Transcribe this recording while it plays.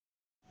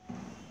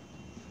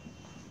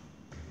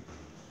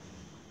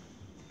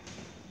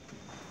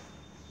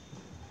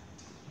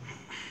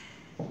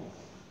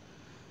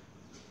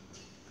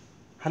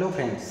Hello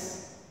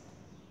friends,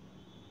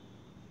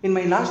 in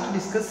my last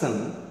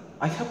discussion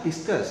I have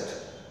discussed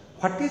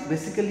what is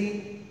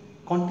basically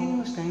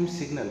continuous time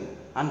signal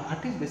and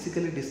what is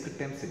basically discrete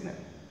time signal.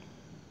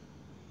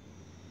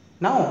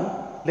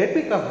 Now let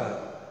me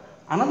cover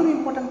another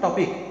important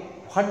topic,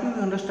 what do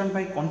you understand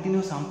by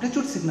continuous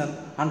amplitude signal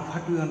and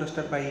what do you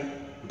understand by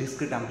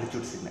discrete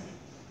amplitude signal.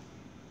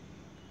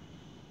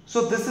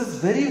 So this is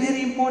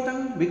very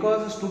important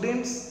because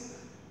students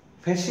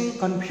facing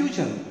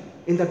confusion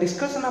in the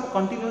discussion of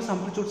continuous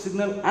amplitude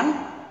signal and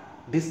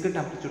discrete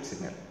amplitude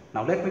signal.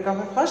 Now let me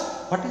cover first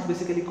what is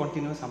basically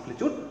continuous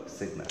amplitude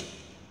signal.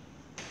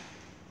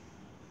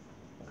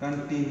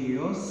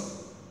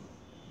 Continuous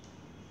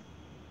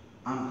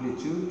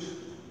amplitude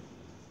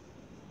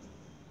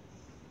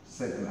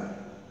signal.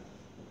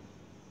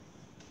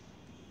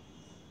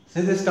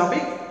 See this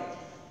topic?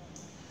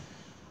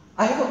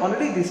 I have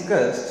already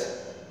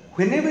discussed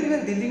whenever you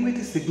are dealing with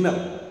a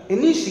signal,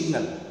 any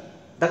signal,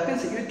 that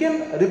means you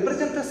can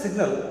represent the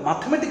signal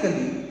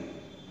mathematically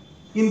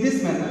in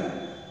this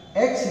manner.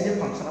 X is a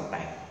function of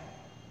time.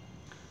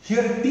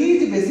 Here t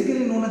is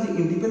basically known as the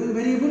independent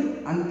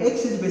variable and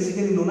x is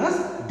basically known as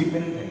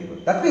dependent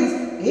variable. That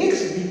means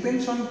x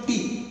depends on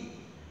t,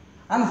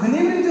 and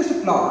whenever you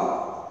just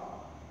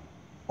plot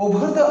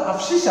over the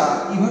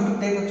abscissa you have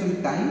to take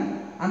actually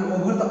time, and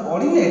over the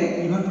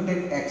ordinate you have to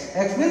take x.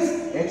 X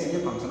means x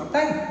is a function of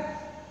time.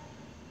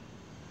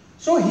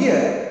 So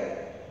here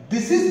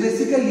this is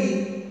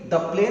basically the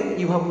plane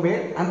you have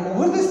made, and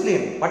over this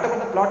plane whatever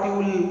the plot you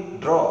will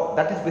draw,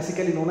 that is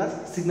basically known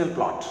as signal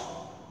plot.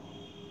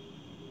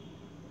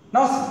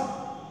 Now see,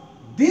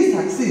 this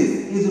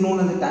axis is known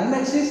as the time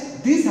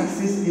axis, this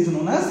axis is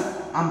known as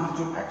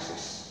amplitude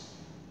axis.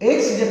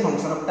 X is a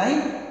function of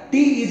time,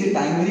 t is a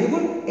time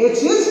variable,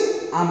 x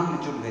is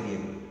amplitude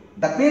variable.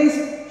 That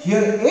means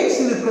here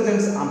x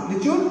represents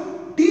amplitude,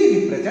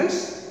 t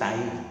represents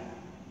time.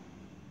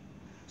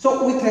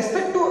 So with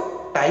respect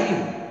to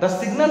time, the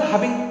signal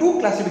having two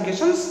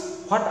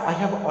classifications, what I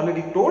have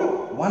already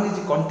told, one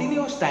is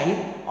continuous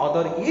time,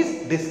 other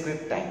is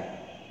discrete time.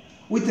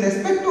 With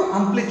respect to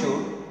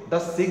amplitude, the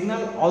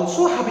signal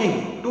also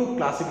having two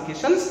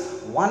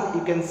classifications, one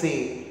you can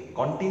say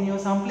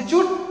continuous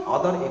amplitude,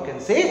 other you can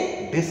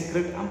say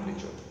discrete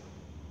amplitude.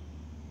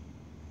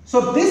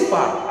 So this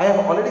part I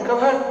have already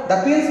covered.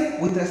 That means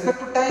with respect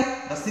to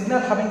time, the signal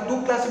having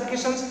two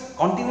classifications,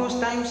 continuous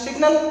time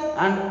signal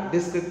and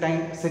discrete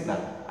time signal.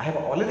 I have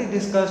already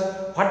discussed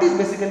what is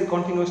basically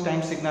continuous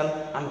time signal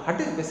and what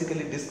is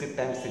basically discrete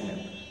time signal.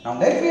 Now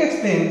let me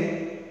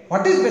explain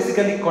what is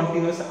basically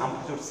continuous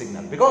amplitude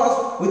signal,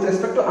 because with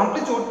respect to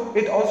amplitude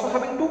it also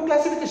having two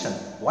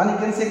classifications. One you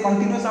can say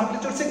continuous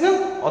amplitude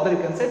signal, other you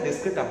can say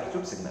discrete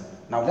amplitude signal.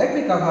 Now let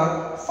me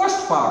cover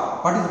first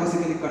part, what is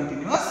basically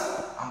continuous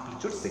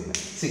amplitude signal.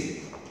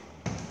 See,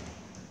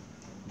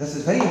 this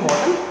is very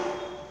important.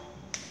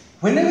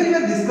 Whenever you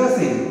are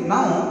discussing,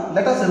 now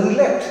let us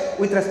relate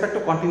with respect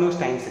to continuous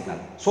time signal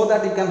so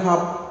that you can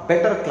have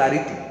better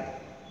clarity.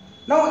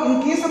 Now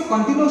in case of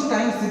continuous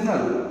time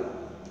signal,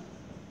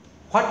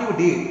 what you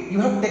did, you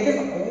have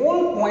taken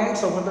all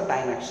points over the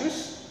time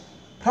axis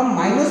from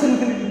minus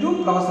infinity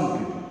to plus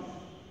infinity.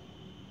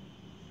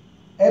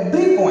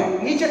 Every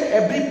point, each and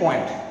every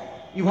point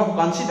you have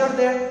considered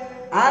there,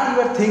 and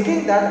you are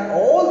thinking that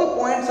all the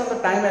points on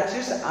the time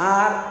axis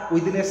are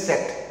within a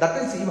set.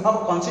 That means you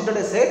have considered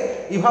a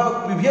set, you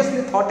have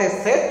previously thought a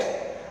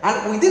set,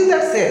 and within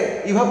that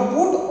set you have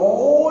put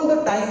all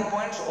the time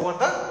points over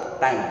the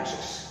time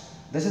axis.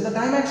 This is the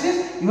time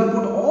axis, you have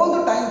put all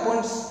the time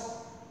points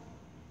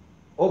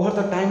over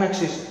the time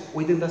axis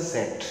within the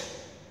set.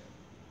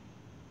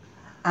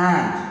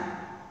 And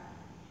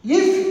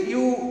if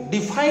you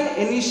define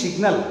any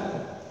signal,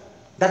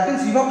 that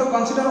means you have to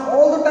consider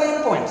all the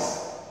time points.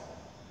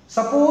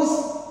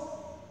 Suppose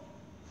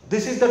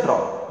this is the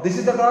draw. This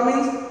is the draw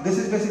means this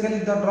is basically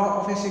the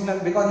draw of a signal,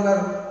 because you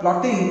are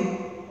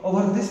plotting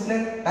over this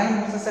plane,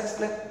 time versus x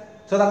plane.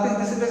 So that means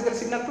this is basically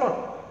signal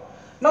plot.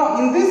 Now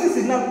in this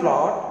signal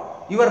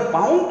plot, you are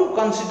bound to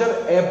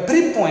consider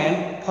every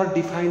point for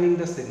defining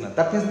the signal.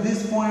 That means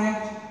this point,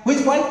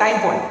 which point?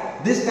 Time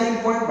point. This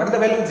time point, what is the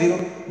value? 0.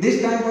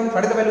 This time point,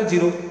 what is the value?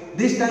 0.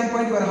 This time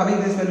point you are having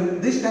this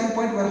value. This time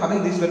point you are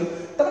having this value.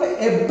 That means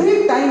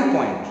every time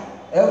point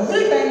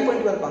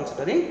you are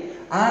considering,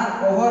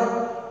 and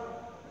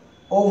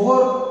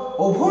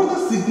over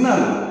the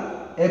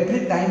signal,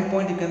 every time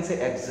point you can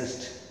say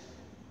exists.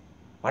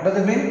 What does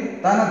it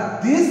mean? Then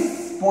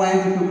this point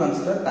if you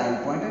consider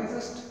time point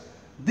exists.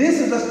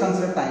 This you just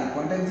consider time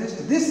point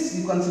exists. This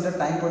you consider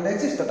time point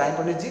exists. The time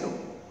point is 0.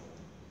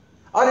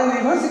 Or in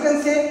reverse you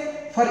can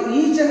say, for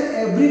each and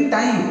every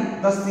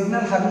time the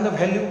signal having the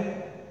value,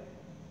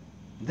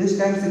 this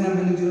time signal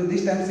value 0,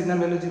 this time signal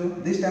value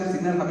 0, this time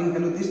signal having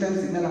value, this time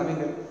signal having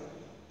value.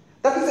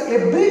 That is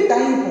every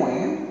time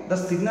point the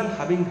signal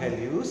having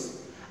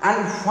values,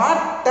 And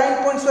what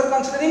time points you are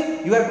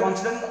considering? You are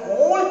considering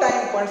all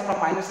time points from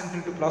minus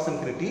infinity to plus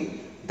infinity.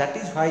 That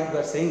is why you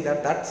are saying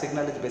that that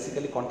signal is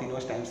basically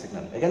continuous time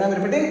signal. Again I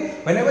am repeating,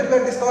 whenever you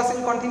are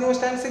discussing continuous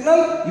time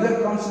signal, you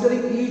are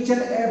considering each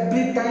and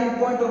every time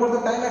point over the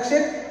time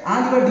axis,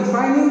 and you are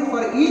defining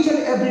for each and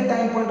every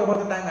time point over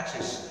the time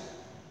axis.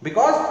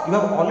 Because you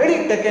have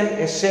already taken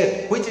a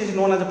set which is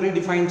known as a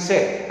predefined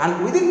set,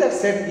 and within that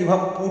set you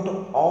have put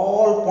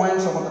all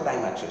points over the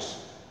time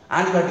axis,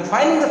 and you are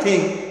defining the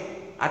thing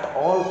at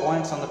all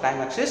points on the time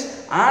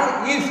axis.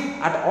 And if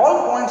at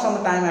all points on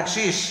the time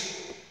axis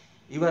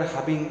you are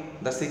having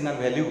the signal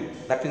value,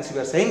 that means you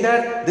are saying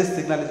that this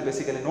signal is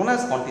basically known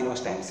as continuous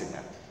time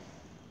signal.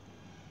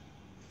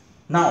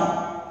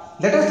 Now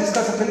let us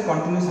discuss actually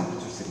continuous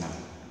amplitude signal.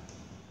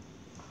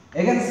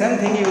 Again same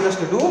thing you just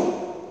do.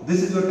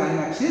 This is your time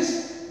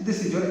axis,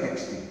 this is your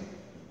xt.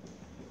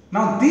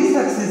 Now this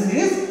axis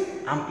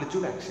is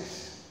amplitude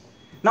axis.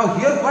 Now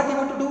here what you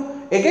have to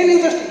do? Again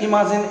you just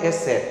imagine a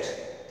set.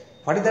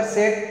 What is that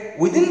set?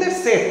 Within that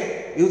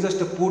set you just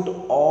put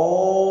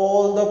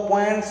all the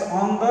points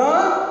on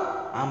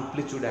the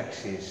amplitude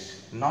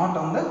axis, not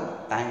on the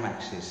time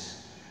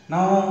axis.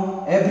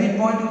 Now every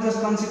point you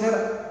just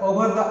consider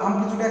over the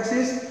amplitude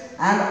axis,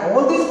 and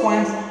all these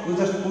points you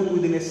just put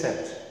within a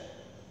set.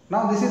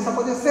 Now this is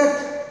suppose a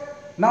set.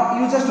 Now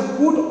you just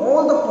put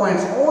all the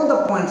points.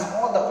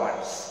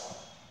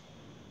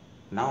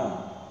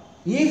 Now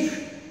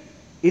if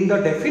in the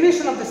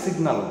definition of the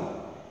signal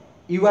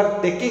you are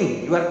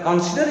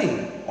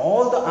considering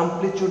all the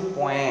amplitude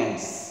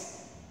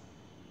points,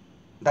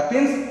 that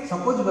means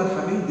suppose you are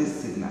having this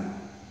signal.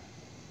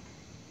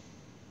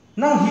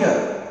 Now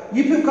here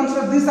if you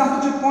consider these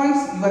amplitude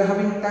points, you are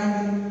having a time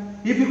value.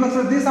 If you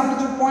consider this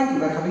amplitude point,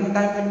 you are having a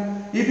time value.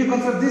 If you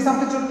consider this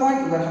amplitude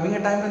point, you are having a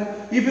time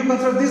value. If you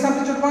consider this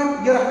amplitude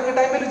point, you are having a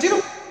time value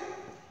 0.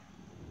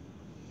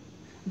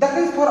 That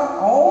means for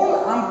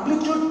all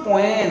amplitude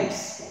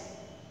points,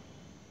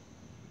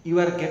 you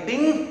are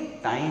getting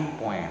time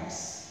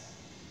points.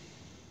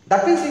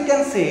 That means you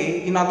can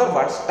say, in other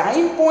words,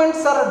 time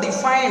points are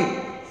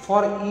defined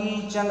for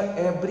each and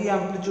every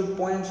amplitude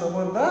points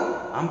over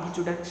the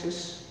amplitude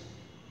axis.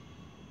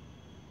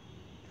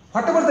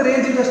 Whatever the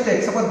range you just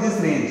take, suppose this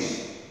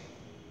range.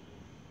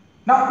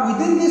 Now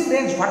within this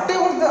range,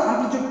 whatever the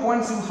amplitude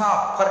points you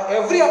have, for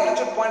every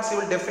amplitude points you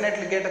will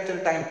definitely get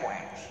actual time point.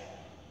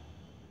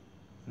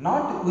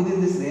 Not within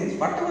this range,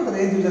 whatever the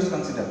range you just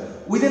consider.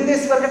 Within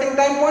this you are getting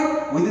time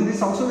point, within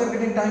this also you are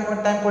getting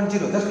time point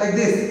 0, just like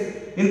this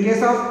in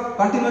case of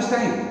continuous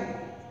time.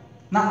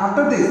 Now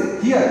after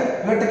this,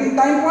 here you are taking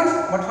time points,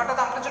 but what are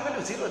the amplitude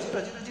values? 0,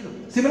 0, 0,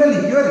 0.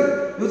 Similarly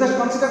here you just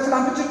consider actual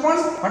amplitude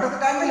points, what are the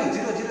time values?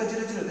 0, 0,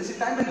 0, 0. This is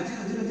time value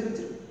 0, 0, 0,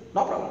 0.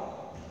 No problem.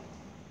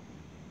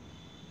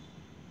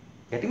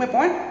 Getting my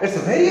point? It's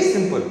very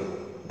simple.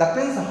 That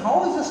means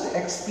how is just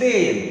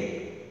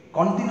explain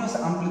continuous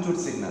amplitude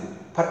signal.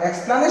 For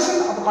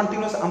explanation of a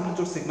continuous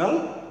amplitude signal,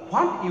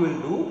 what you will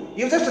do,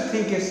 you just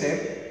think a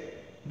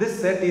set.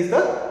 This set is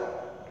the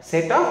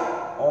set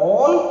of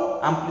all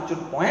amplitude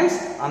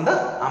points on the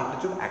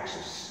amplitude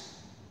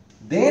axis.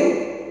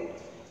 Then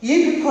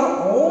if for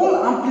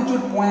all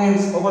amplitude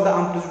points over the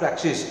amplitude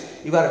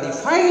axis, you are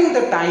defining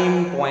the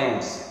time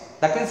points.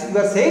 That means you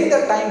are saying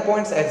that time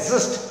points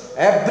exist.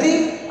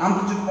 Every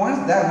amplitude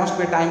point there must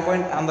be a time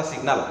point on the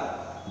signal.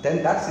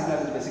 Then that signal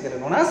is basically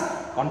known as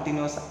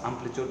continuous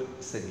amplitude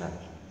signal.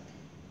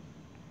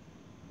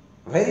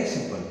 Very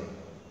simple.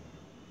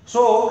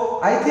 So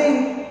I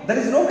think there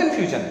is no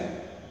confusion.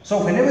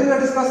 So whenever you are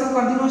discussing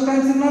continuous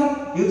time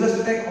signal, you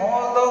just take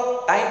all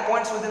the time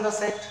points within the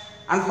set,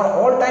 and for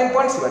all time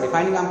points you are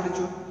defining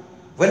amplitude.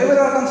 Whenever you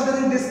are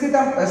considering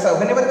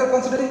whenever you are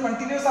considering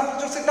continuous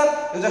amplitude signal,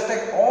 you just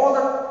take all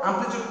the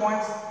amplitude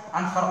points,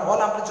 and for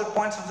all amplitude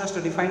points you just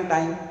define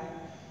time.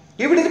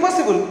 If it is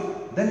possible,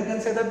 then you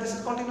can say that this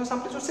is continuous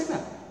amplitude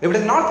signal. If it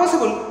is not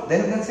possible,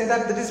 then you can say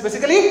that this is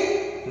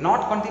basically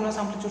not continuous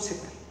amplitude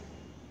signal.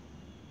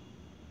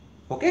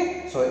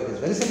 Okay, so it is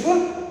very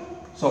simple.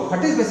 So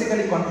what is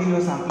basically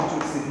continuous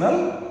amplitude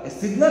signal? A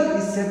signal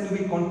is said to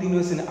be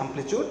continuous in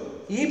amplitude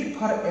if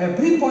for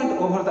every point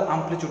over the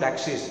amplitude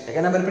axis.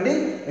 Again I am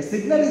repeating, a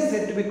signal is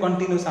said to be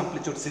continuous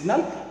amplitude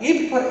signal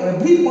if for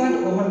every point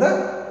over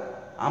the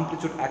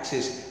amplitude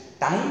axis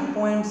time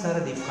points are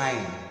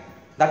defined.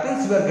 That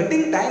means you are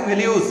getting time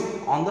values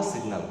on the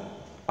signal.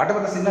 Whatever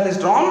the signal is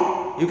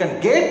drawn, you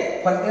can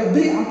get for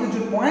every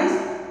amplitude points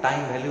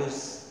time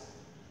values.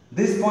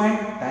 This point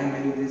time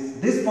value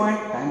this point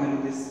time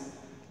value this.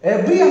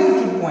 Every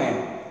amplitude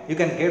point you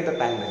can get the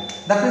time value.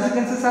 That means you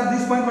can say, sir,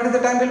 this point what is the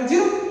time value?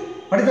 0.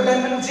 What is the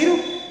time value? 0.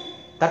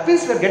 That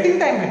means you are getting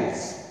time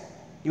values.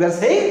 You are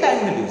saying time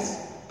values.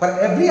 For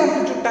every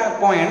amplitude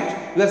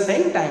point you are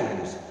saying time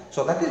values.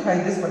 So that is why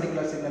this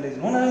particular signal is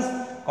known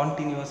as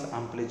continuous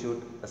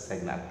amplitude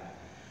signal.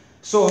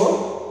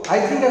 So So I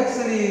think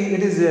actually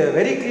it is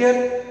very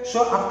clear.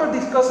 So after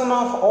discussion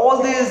of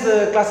all these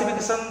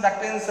classification,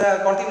 that means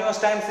continuous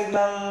time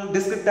signal,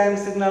 discrete time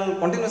signal,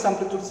 continuous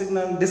amplitude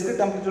signal, discrete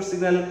amplitude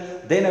signal,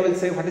 then I will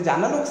say what is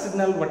analog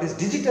signal, what is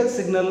digital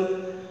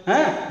signal.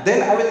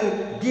 Then I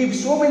will give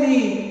so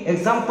many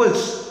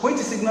examples which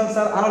signals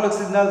are analog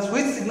signals,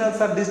 which signals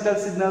are digital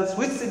signals,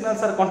 which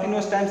signals are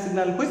continuous time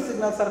signal, which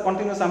signals are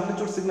continuous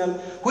amplitude signal,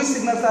 which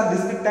signals are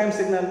discrete time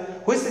signal,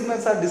 which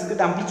signals are discrete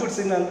amplitude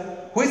signal,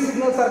 which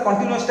signals are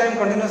continuous time,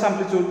 continuous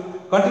amplitude,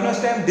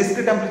 continuous time,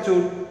 discrete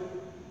amplitude,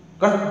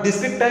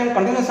 discrete time,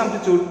 continuous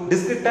amplitude,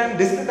 discrete time,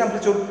 discrete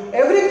amplitude.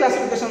 Every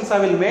classifications I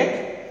will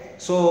make.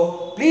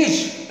 So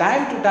please,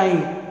 time to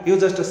time, you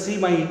just see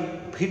my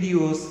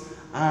videos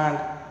and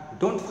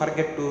don't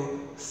forget to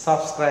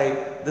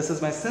subscribe. This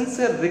is my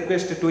sincere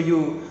request to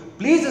you.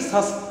 Please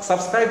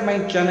subscribe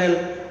my channel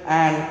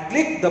and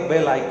click the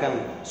bell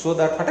icon so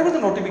that whatever the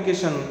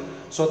notification,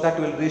 so that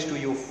will reach to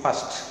you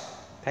first.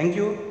 Thank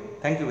you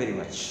very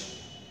much.